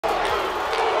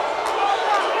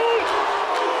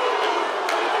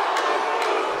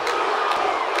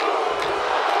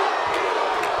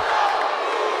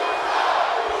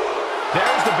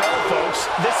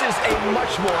is a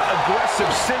much more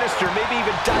aggressive, sinister, maybe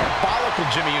even diabolical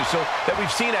Jimmy Uso that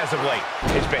we've seen as of late.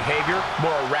 His behavior,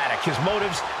 more erratic. His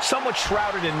motives, somewhat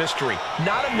shrouded in mystery.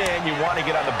 Not a man you want to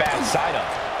get on the bad side of.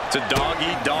 It's a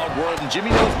dog-eat-dog world, and Jimmy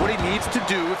knows what he needs to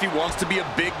do if he wants to be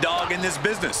a big dog in this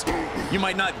business. You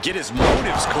might not get his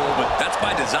motives, Cole, but that's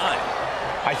by design.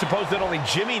 I suppose that only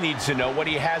Jimmy needs to know what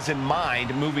he has in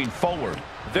mind moving forward.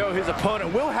 Though his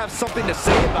opponent will have something to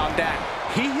say about that.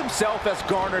 He himself has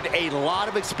garnered a lot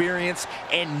of experience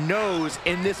and knows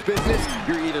in this business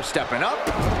you're either stepping up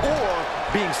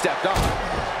or being stepped on.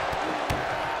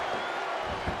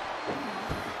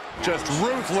 Just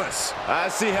ruthless. I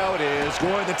see how it is.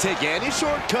 Going to take any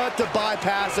shortcut to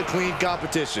bypass a clean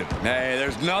competition. Hey,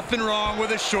 there's nothing wrong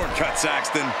with a shortcut,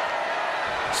 Saxton.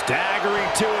 Staggering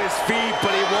to his feet,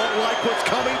 but he won't like what's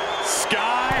coming.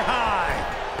 Sky high.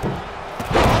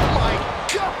 Oh my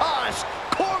gosh!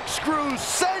 Corkscrew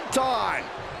senton!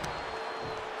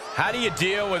 How do you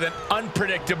deal with an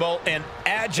unpredictable and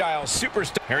agile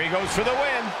superstar? Here he goes for the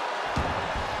win.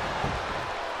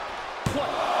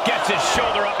 Gets his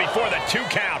shoulder up before the 2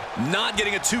 count. Not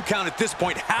getting a 2 count at this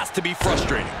point has to be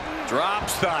frustrating.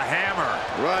 Drops the hammer.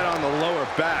 Right on the lower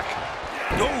back.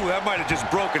 Oh, that might have just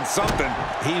broken something.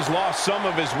 He's lost some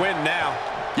of his wind now.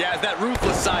 Yeah, that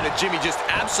ruthless side of Jimmy just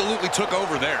absolutely took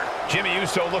over there. Jimmy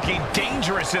Uso looking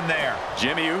dangerous in there.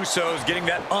 Jimmy Uso's getting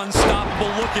that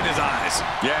unstoppable look in his eyes.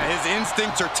 Yeah, his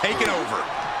instincts are taking over.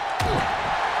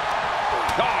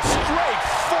 Oh, straight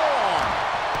forearm.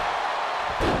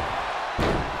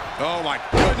 Oh, my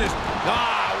goodness.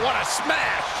 Ah, what a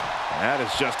smash. That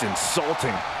is just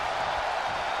insulting.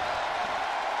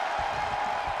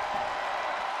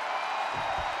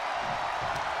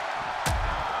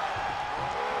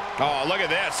 Oh, look at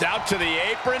this. Out to the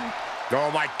apron. Oh,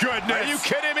 my goodness. Are you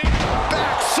kidding me?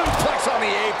 Back suplex on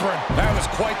the apron. That was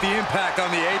quite the impact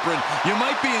on the apron. You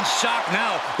might be in shock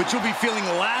now, but you'll be feeling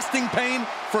lasting pain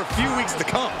for a few weeks to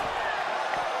come.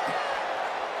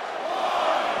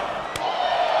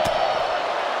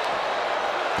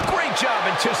 Great job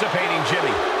anticipating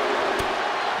Jimmy.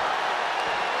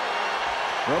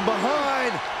 From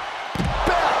behind.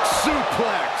 Back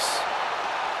suplex.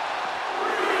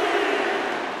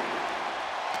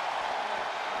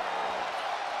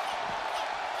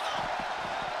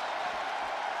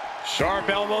 Sharp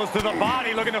elbows to the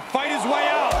body, looking to fight his way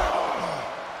out.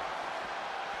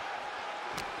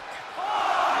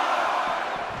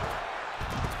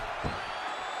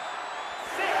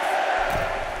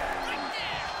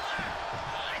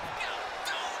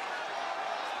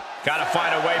 Got to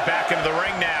find a way back into the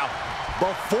ring now.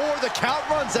 Before the count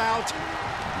runs out.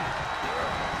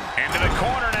 Into the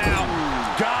corner now.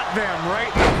 Got them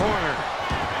right in the corner.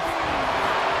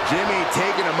 Jimmy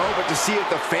taking a moment to see if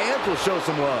the fans will show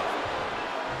some love.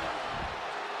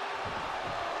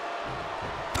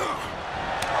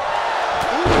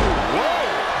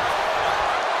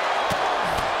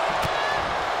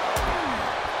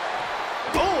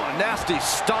 Nasty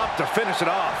stop to finish it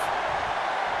off.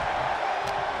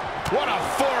 What a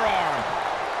forearm.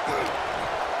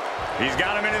 He's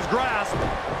got him in his grasp.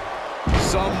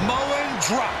 Samoan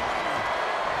drop.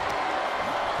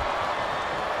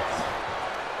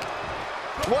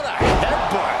 What a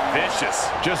headbutt. Vicious.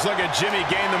 Just look at Jimmy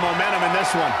gain the momentum in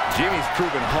this one. Jimmy's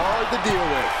proven hard to deal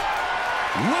with.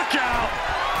 Look out.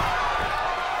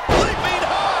 Leaping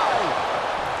high.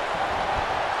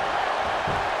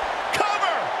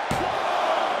 Cover.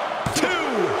 2.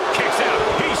 Kicks out.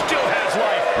 He still has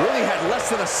life. Really had less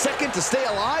than a second to stay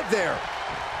alive there.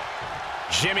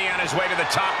 Jimmy on his way to the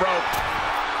top rope.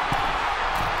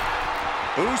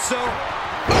 Uso.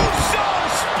 Uso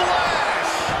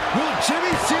splash. Will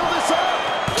Jimmy seal this up?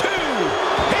 2.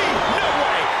 No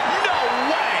way. No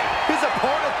way. His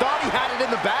opponent thought he had it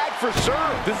in the bag for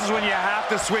sure. This is when you have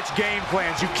to switch game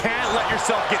plans. You can't let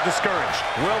yourself get discouraged.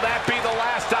 Will that be the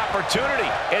last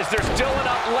opportunity? Is there still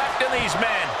enough left in these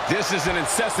men? This is an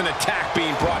incessant attack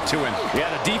being brought to him. Yeah,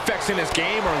 the defects in his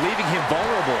game are leaving him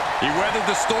vulnerable. He weathered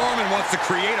the storm and wants to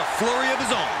create a flurry of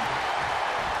his own.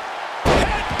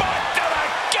 Headbutt to the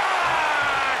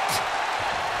gut!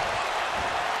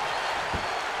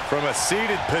 From a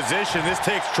seated position, this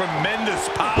takes tremendous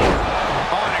power.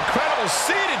 Oh, an incredible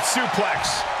seated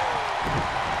suplex.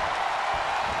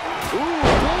 Ooh,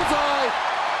 bullseye.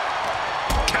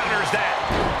 Counters that.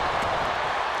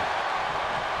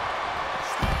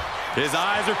 His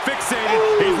eyes are fixated.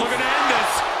 He's looking to end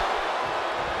this.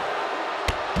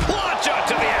 Launch out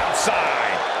to the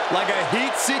outside. Like a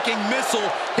heat-seeking missile,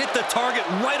 hit the target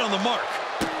right on the mark.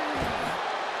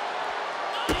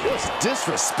 Just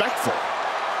disrespectful.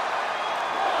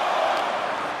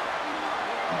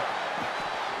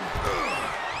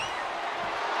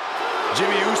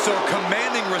 Uso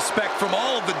commanding respect from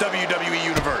all of the WWE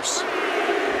Universe.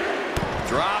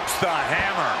 Drops the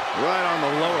hammer. Right on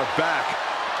the lower back.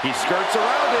 He skirts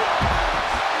around it.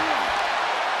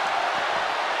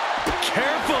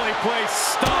 Carefully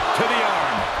placed stop to the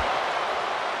arm.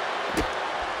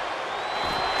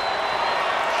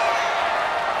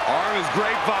 Arm is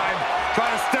grapevine.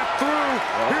 Trying to step through.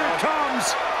 Here it comes.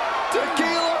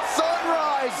 Tequila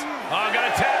sunrise. Oh,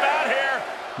 gonna tap out here.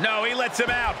 No, he lets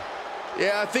him out.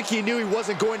 Yeah, I think he knew he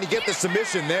wasn't going to get the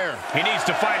submission there. He needs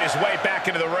to find his way back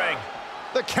into the ring.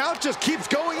 The count just keeps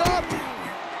going up.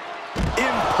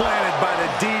 Implanted by the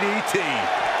DDT.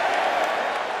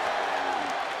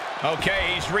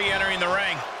 Okay, he's re-entering the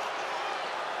ring.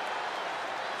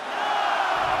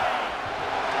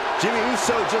 Jimmy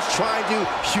Uso just trying to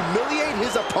humiliate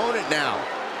his opponent now.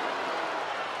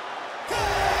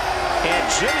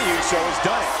 And Jimmy Uso has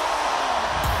done it.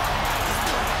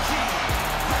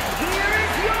 Here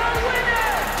is your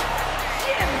winner,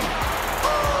 Jimmy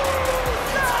Uso!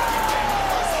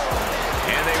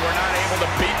 And they were not able to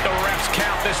beat the ref's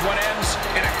count. This one ends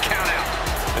in a countout.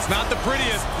 It's not the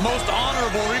prettiest, most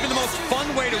honorable, or even the most fun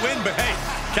way to win, but hey,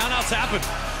 countouts happen.